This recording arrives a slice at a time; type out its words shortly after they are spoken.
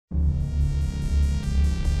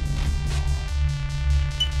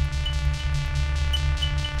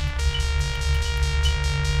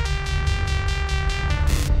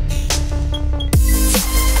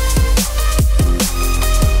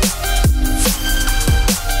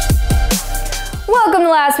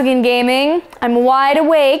Welcome to Last Week in Gaming. I'm wide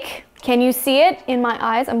awake. Can you see it in my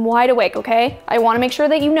eyes? I'm wide awake, okay? I want to make sure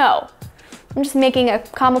that you know. I'm just making a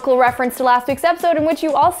comical reference to last week's episode in which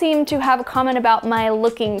you all seem to have a comment about my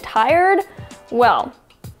looking tired. Well,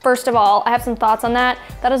 first of all, I have some thoughts on that.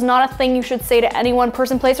 That is not a thing you should say to anyone,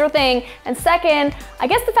 person, place, or thing. And second, I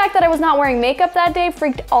guess the fact that I was not wearing makeup that day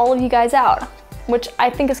freaked all of you guys out, which I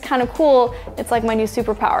think is kind of cool. It's like my new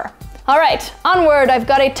superpower. All right, onward. I've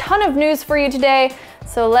got a ton of news for you today,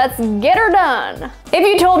 so let's get her done. If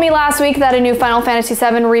you told me last week that a new Final Fantasy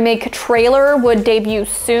VII Remake trailer would debut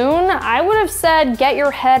soon, I would have said get your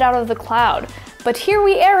head out of the cloud. But here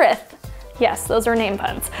we areth. Yes, those are name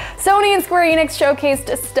puns. Sony and Square Enix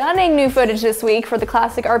showcased stunning new footage this week for the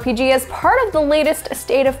classic RPG as part of the latest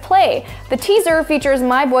State of Play. The teaser features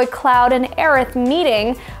my boy Cloud and Aerith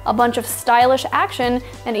meeting, a bunch of stylish action,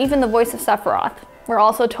 and even the voice of Sephiroth. We're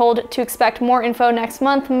also told to expect more info next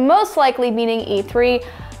month, most likely meaning E3.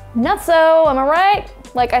 Not so, am I right?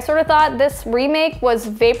 Like, I sort of thought this remake was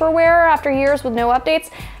vaporware after years with no updates.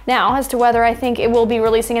 Now, as to whether I think it will be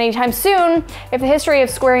releasing anytime soon, if the history of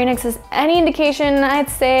Square Enix is any indication, I'd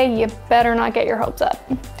say you better not get your hopes up.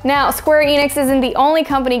 Now, Square Enix isn't the only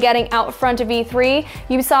company getting out front of E3.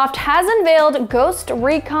 Ubisoft has unveiled Ghost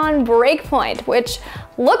Recon Breakpoint, which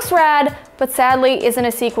looks rad, but sadly isn't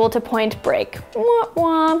a sequel to Point Break. Wah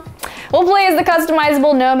wah. We'll play as the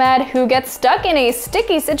customizable nomad who gets stuck in a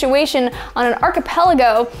sticky situation on an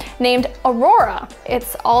archipelago named Aurora.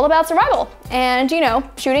 It's all about survival and, you know,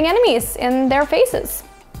 shooting enemies in their faces.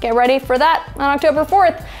 Get ready for that on October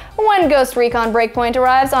 4th when Ghost Recon Breakpoint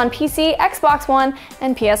arrives on PC, Xbox One,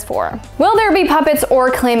 and PS4. Will there be puppets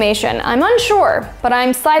or claymation? I'm unsure, but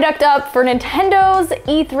I'm psyched up for Nintendo's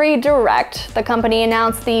E3 Direct. The company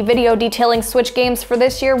announced the video detailing Switch games for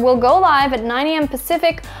this year will go live at 9 AM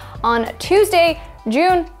Pacific on Tuesday,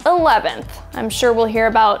 June 11th. I'm sure we'll hear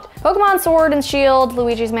about Pokemon Sword and Shield,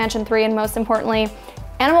 Luigi's Mansion 3, and most importantly,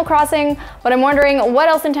 Animal Crossing, but I'm wondering what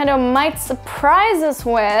else Nintendo might surprise us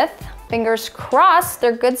with. Fingers crossed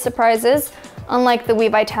they're good surprises, unlike the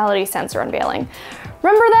Wii Vitality sensor unveiling.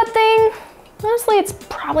 Remember that thing? Honestly, it's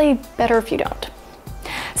probably better if you don't.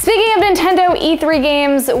 Speaking of Nintendo E3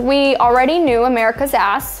 games, we already knew America's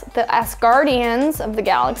Ass, the Asgardians of the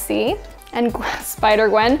Galaxy, and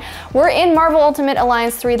Spider-Gwen were in Marvel Ultimate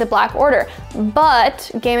Alliance 3 The Black Order, but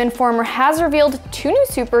Game Informer has revealed 2 new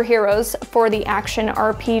superheroes for the action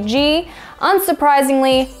RPG.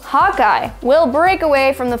 Unsurprisingly, Hawkeye will break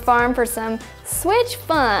away from the farm for some Switch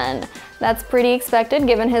fun. That's pretty expected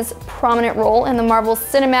given his prominent role in the Marvel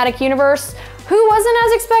Cinematic Universe. Who wasn't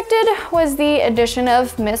as expected was the addition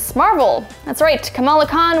of Miss Marvel. That's right, Kamala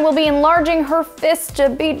Khan will be enlarging her fist to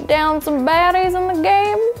beat down some baddies in the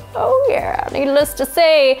game. Oh yeah, needless to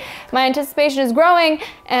say, my anticipation is growing,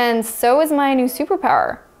 and so is my new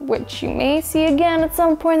superpower, which you may see again at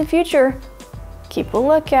some point in the future. Keep a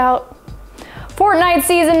lookout. Fortnite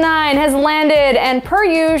Season 9 has landed, and per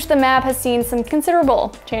usual, the map has seen some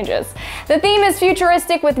considerable changes. The theme is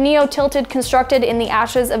futuristic with Neo Tilted constructed in the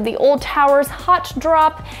ashes of the old tower's hot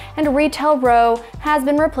drop, and Retail Row has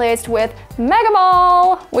been replaced with Mega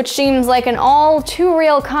Mall, which seems like an all too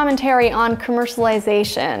real commentary on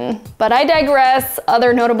commercialization. But I digress.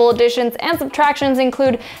 Other notable additions and subtractions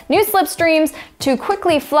include new slipstreams to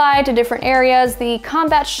quickly fly to different areas, the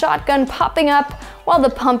combat shotgun popping up while the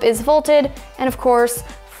pump is vaulted, and of course,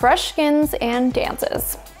 fresh skins and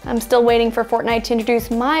dances. I'm still waiting for Fortnite to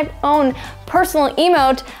introduce my own personal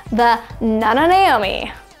emote, the Nana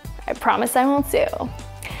Naomi. I promise I won't sue.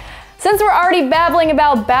 Since we're already babbling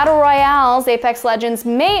about battle royales, Apex Legends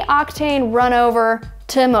may Octane run over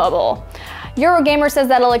to mobile. Eurogamer says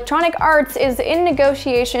that Electronic Arts is in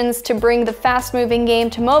negotiations to bring the fast-moving game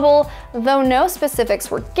to mobile, though no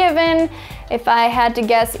specifics were given. If I had to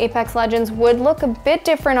guess, Apex Legends would look a bit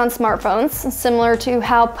different on smartphones, similar to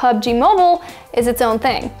how PUBG Mobile is its own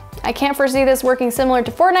thing. I can't foresee this working similar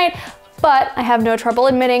to Fortnite, but I have no trouble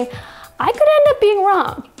admitting I could end up being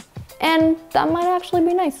wrong, and that might actually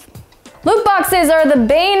be nice. Loot boxes are the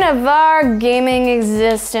bane of our gaming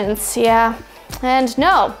existence, yeah. And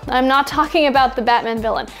no, I'm not talking about the Batman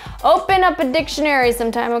villain. Open up a dictionary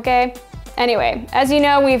sometime, okay? Anyway, as you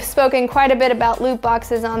know, we've spoken quite a bit about loot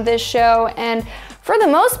boxes on this show, and for the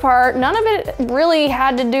most part, none of it really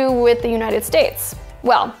had to do with the United States.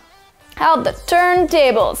 Well, how the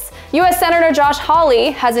turntables. US Senator Josh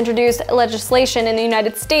Hawley has introduced legislation in the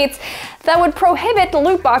United States that would prohibit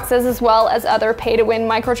loot boxes as well as other pay-to-win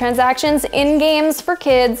microtransactions in games for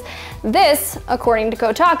kids. This, according to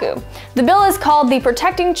Kotaku. The bill is called the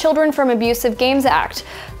Protecting Children from Abusive Games Act.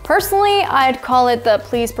 Personally, I'd call it the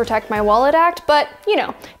Please Protect My Wallet Act, but you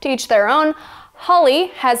know, to each their own. Holly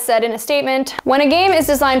has said in a statement, when a game is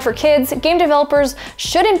designed for kids, game developers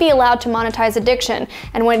shouldn't be allowed to monetize addiction.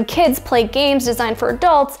 And when kids play games designed for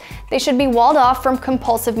adults, they should be walled off from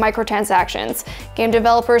compulsive microtransactions. Game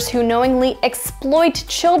developers who knowingly exploit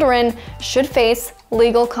children should face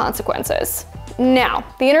legal consequences. Now,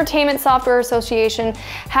 the Entertainment Software Association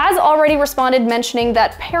has already responded, mentioning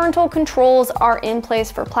that parental controls are in place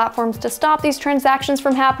for platforms to stop these transactions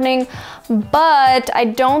from happening, but I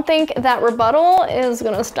don't think that rebuttal is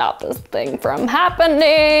gonna stop this thing from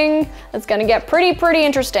happening. It's gonna get pretty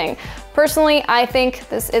interesting. Personally, I think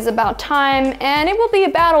this is about time, and it will be a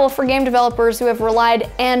battle for game developers who have relied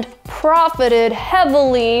and profited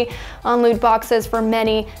heavily on loot boxes for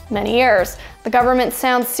many years. The government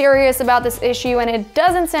sounds serious about this issue, and it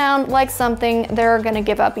doesn't sound like something they're gonna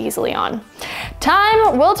give up easily on.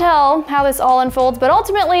 Time will tell how this all unfolds, but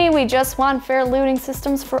ultimately we just want fair looting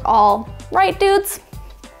systems for all. Right, dudes?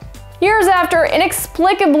 Years after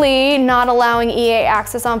inexplicably not allowing EA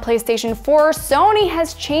access on PlayStation 4, Sony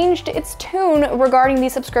has changed its tune regarding the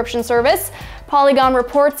subscription service. Polygon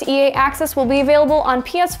reports EA access will be available on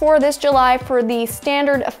PS4 this July for the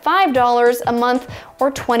standard $5 a month or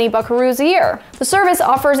 20 buckaroos a year. The service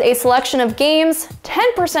offers a selection of games,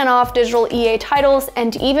 10% off digital EA titles,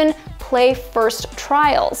 and even play first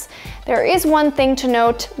trials. There is one thing to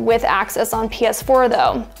note with access on PS4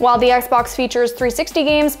 though. While the Xbox features 360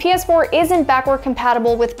 games, PS4 isn't backward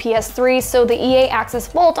compatible with PS3, so the EA access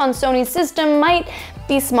vault on Sony's system might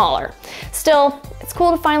be smaller. Still, it's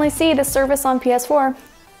cool to finally see this service on PS4.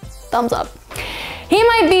 Thumbs up. He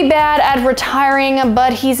might be bad at retiring,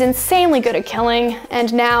 but he's insanely good at killing,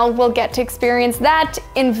 and now we'll get to experience that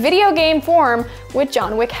in video game form with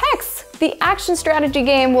John Wick Hex. The action strategy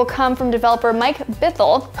game will come from developer Mike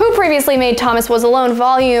Bithell, who previously made Thomas Was Alone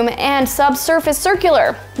Volume and Subsurface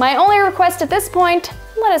Circular. My only request at this point,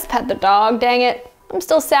 let us pet the dog, dang it. I'm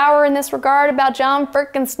still sour in this regard about Jon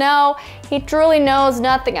frickin' Snow. He truly knows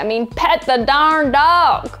nothing. I mean, pet the darn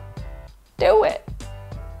dog. Do it.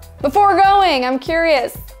 Before going, I'm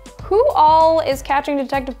curious, who all is catching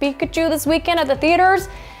Detective Pikachu this weekend at the theaters?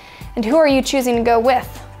 And who are you choosing to go with?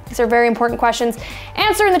 These are very important questions.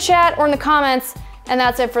 Answer in the chat or in the comments. And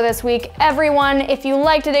that's it for this week. Everyone, if you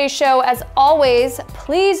liked today's show, as always,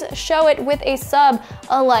 please show it with a sub,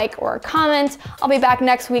 a like, or a comment. I'll be back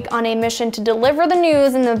next week on a mission to deliver the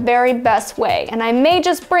news in the very best way. And I may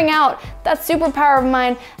just bring out that superpower of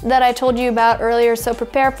mine that I told you about earlier, so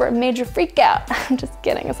prepare for a major freak out. I'm just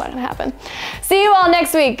kidding, it's not gonna happen. See you all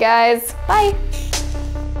next week, guys. Bye.